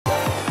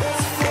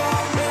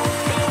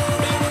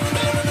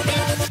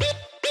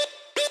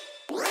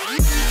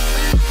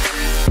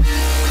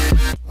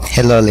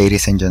Hello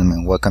ladies and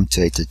gentlemen, welcome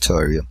to a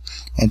tutorial,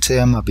 and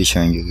today I'm going to be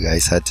showing you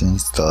guys how to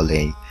install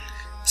a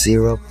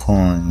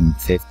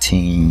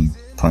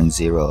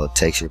 0.15.0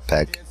 texture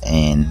pack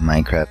in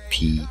Minecraft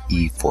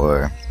PE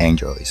for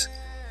Androids.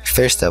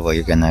 First of all,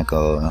 you're gonna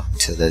go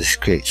to the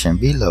description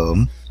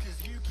below,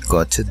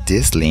 go to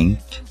this link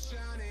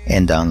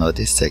and download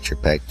this texture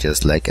pack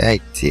just like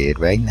I did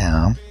right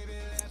now.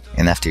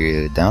 And after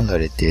you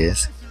downloaded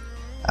this,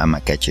 I'm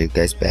gonna catch you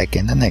guys back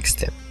in the next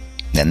step.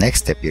 The next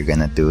step you're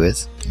gonna do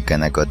is you're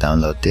gonna go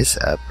download this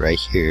app right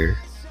here,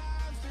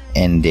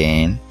 and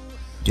then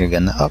you're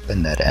gonna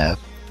open that app.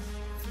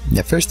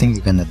 The first thing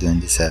you're gonna do in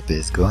this app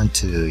is go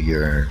into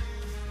your,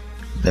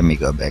 let me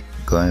go back,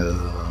 go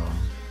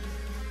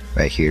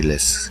right here.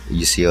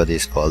 You see all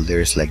these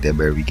folders like the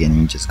very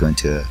beginning, just go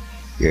into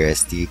your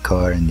SD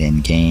card and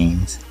then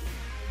games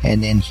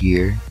and then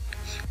here.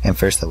 And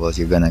first of all,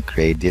 you're gonna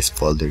create this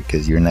folder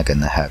because you're not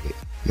gonna have it.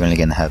 You're only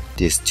gonna have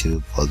these two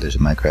folders,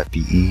 Minecraft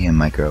PE and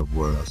Minecraft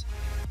Worlds.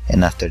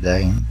 And after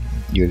that,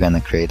 you're gonna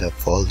create a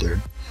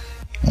folder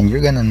and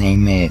you're gonna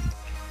name it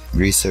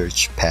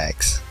Research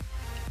Packs,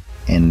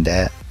 and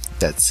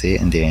that's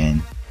it. And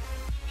then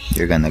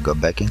you're gonna go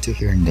back into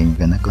here, and then you're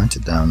gonna go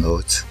into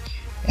downloads,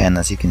 and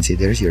as you can see,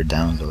 there's your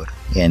download.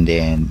 And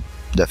then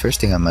the first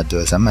thing I'm gonna do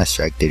is I'm gonna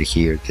extract it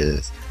here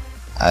because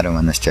I don't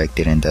want to extract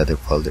it in the other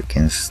folder,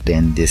 because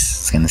then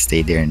this is gonna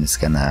stay there and it's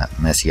gonna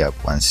mess you up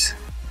once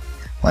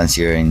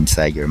you're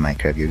inside your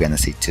Minecraft. You're gonna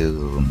see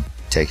two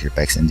texture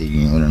packs and then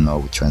you don't know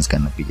which one's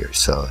gonna be yours.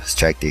 So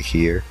extract it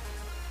here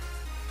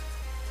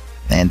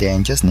and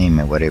then just name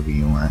it whatever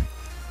you want.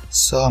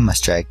 So I'm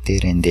extract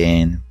it, and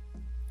then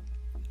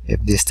if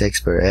this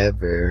takes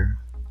forever,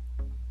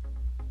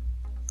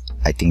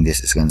 I think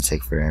this is gonna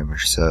take forever.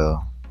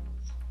 So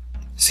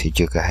see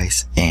you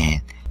guys,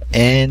 and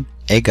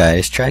it got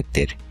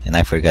extracted, and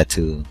I forgot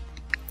to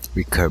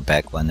record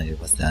back when it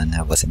was done.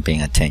 I wasn't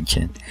paying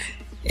attention.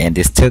 And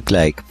this took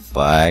like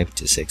 5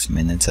 to 6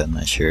 minutes, I'm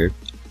not sure,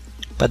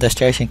 but the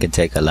extraction can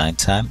take a long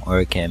time or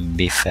it can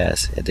be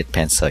fast. It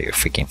depends how your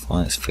freaking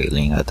phone is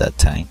feeling at that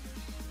time.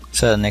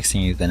 So the next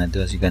thing you're gonna do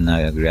is you're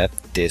gonna grab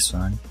this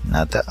one,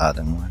 not the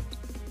other one,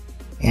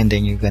 and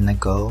then you're gonna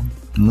go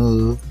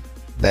move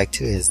back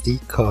to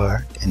SD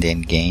card and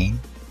then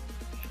game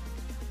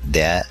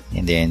that,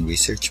 and then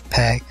research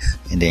packs,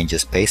 and then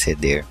just paste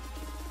it there.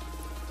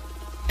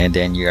 And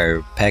then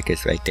your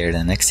package right there.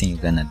 The next thing you're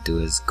gonna do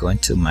is go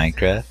into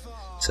Minecraft.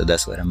 So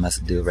that's what I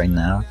must do right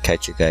now.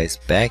 Catch you guys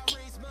back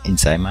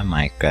inside my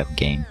Minecraft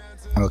game.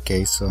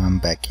 Okay, so I'm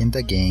back in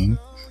the game.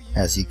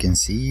 As you can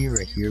see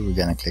right here, we're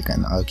gonna click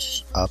on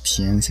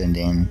options, and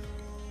then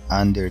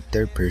under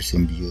third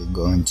person view,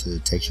 go into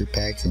texture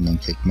packs and then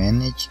click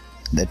manage.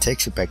 The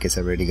texture pack is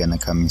already gonna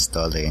come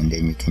installed, and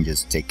then you can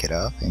just take it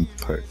off and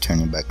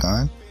turn it back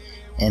on.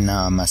 And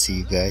now I'm gonna see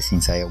you guys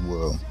inside a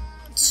world.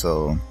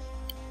 So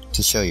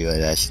to show you,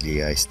 I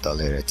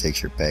installed a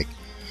texture pack,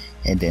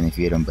 and then if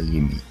you don't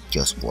believe me,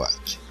 just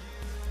watch.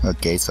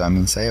 Okay, so I'm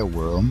inside a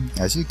world.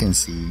 As you can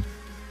see,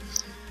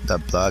 the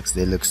blocks,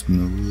 they look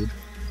smooth.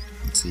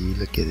 See,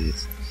 look at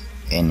this.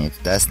 And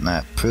if that's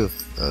not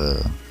proof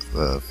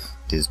of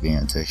this being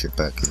a texture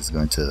pack, let's go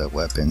into the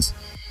weapons,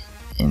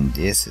 and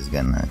this is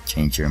gonna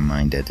change your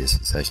mind that this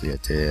is actually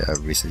a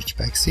research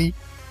pack. See,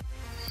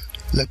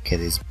 look at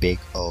this big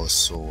old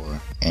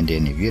sword. And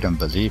then if you don't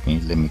believe me,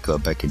 let me go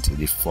back into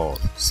default.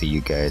 See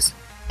you guys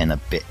in a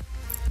bit.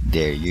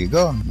 There you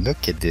go.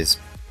 Look at this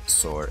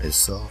sword. It's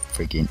so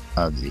freaking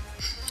ugly.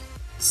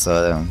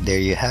 So there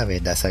you have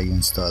it. That's how you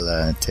install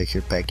a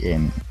texture pack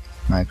in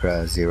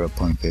Minecraft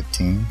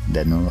 0.15,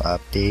 the new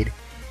update.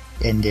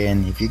 And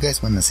then if you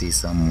guys want to see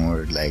some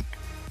more like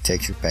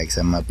texture packs,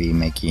 I might be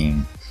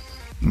making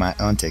my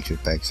own texture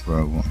packs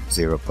for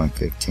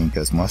 0.15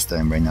 because most of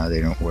them right now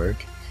they don't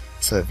work.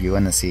 So if you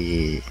want to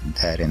see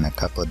that in a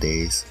couple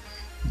days,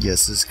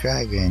 just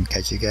subscribe and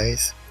catch you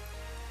guys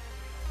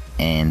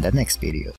in the next video.